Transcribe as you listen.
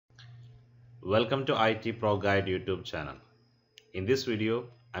Welcome to IT Pro Guide YouTube channel. In this video,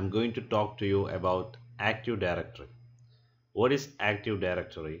 I'm going to talk to you about Active Directory. What is Active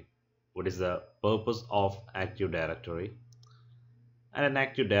Directory? What is the purpose of Active Directory? And an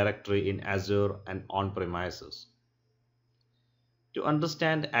Active Directory in Azure and on-premises. To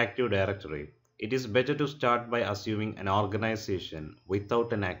understand Active Directory, it is better to start by assuming an organization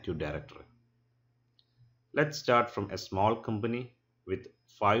without an Active Directory. Let's start from a small company with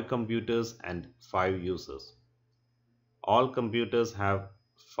 5 computers and 5 users. All computers have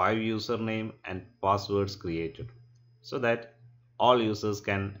 5 username and passwords created so that all users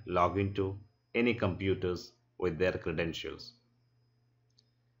can log into any computers with their credentials.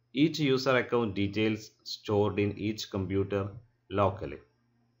 Each user account details stored in each computer locally,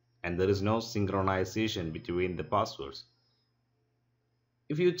 and there is no synchronization between the passwords.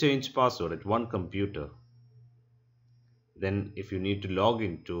 If you change password at one computer, then if you need to log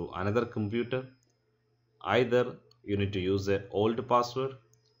into another computer, either you need to use the old password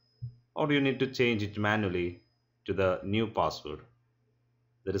or you need to change it manually to the new password.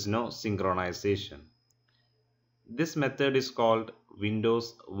 There is no synchronization. This method is called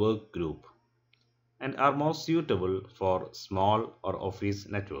Windows Workgroup and are more suitable for small or office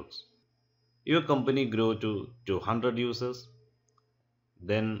networks. Your company grew to 200 users,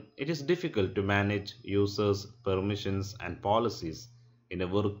 then it is difficult to manage users' permissions and policies in a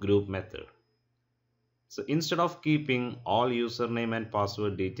workgroup method. So instead of keeping all username and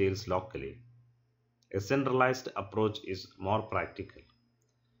password details locally, a centralized approach is more practical.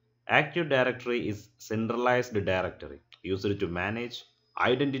 Active Directory is centralized directory used to manage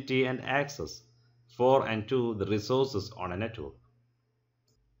identity and access for and to the resources on a network.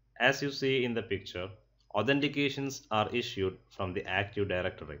 As you see in the picture, authentications are issued from the Active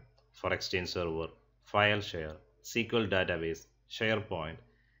Directory for Exchange Server, File Share, SQL Database, SharePoint,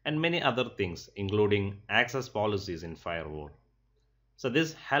 and many other things including access policies in Firewall. So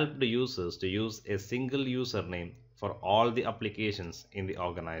this helped users to use a single username for all the applications in the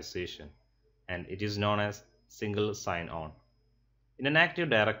organization, and it is known as single sign-on. In an Active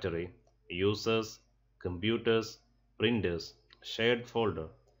Directory, users, computers, printers, shared folder,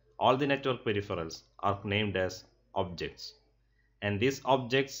 all the network peripherals are named as objects, and these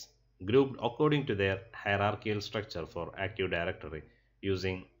objects grouped according to their hierarchical structure for Active Directory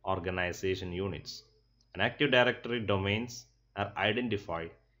using organization units. An Active Directory domains are identified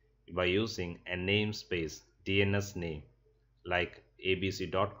by using a namespace DNS name like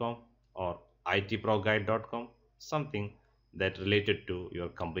abc.com or itproguide.com, something that related to your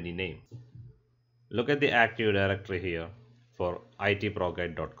company name. Look at the Active Directory here for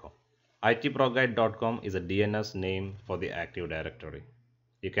itproguide.com. itproguide.com is a DNS name for the Active Directory.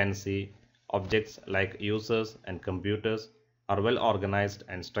 You can see objects like users and computers are well organized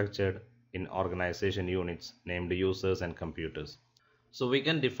and structured in organization units named users and computers. So we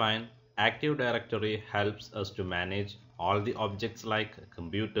can define Active Directory helps us to manage all the objects like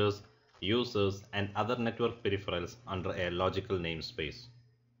computers, users, and other network peripherals under a logical namespace.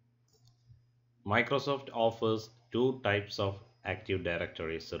 Microsoft offers two types of Active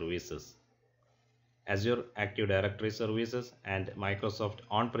Directory services: Azure Active Directory Services and Microsoft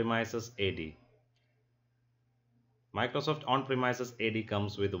On-Premises AD. Microsoft On-Premises AD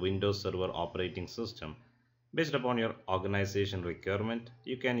comes with Windows Server operating system. Based upon your organization requirement,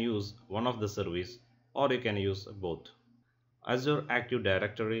 you can use one of the service or you can use both. Azure Active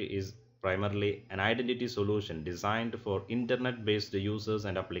Directory is primarily an identity solution designed for internet-based users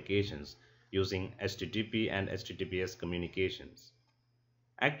and applications using HTTP and HTTPS communications.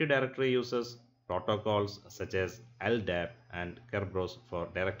 Active Directory uses protocols such as LDAP and Kerberos for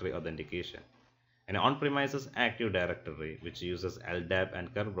directory authentication. An on-premises Active Directory which uses LDAP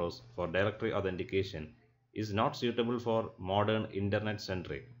and Kerberos for directory authentication is not suitable for modern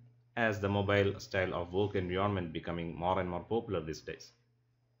internet-centric, as the mobile style of work environment becoming more and more popular these days.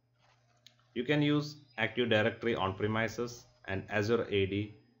 You can use Active Directory on-premises and Azure AD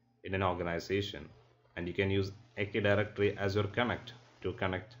in an organization, and you can use Active Directory Azure Connect to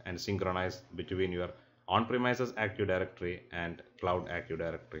connect and synchronize between your on-premises Active Directory and Cloud Active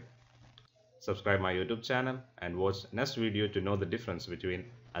Directory. Subscribe my YouTube channel and watch next video to know the difference between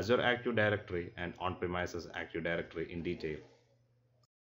Azure Active Directory and on-premises Active Directory in detail.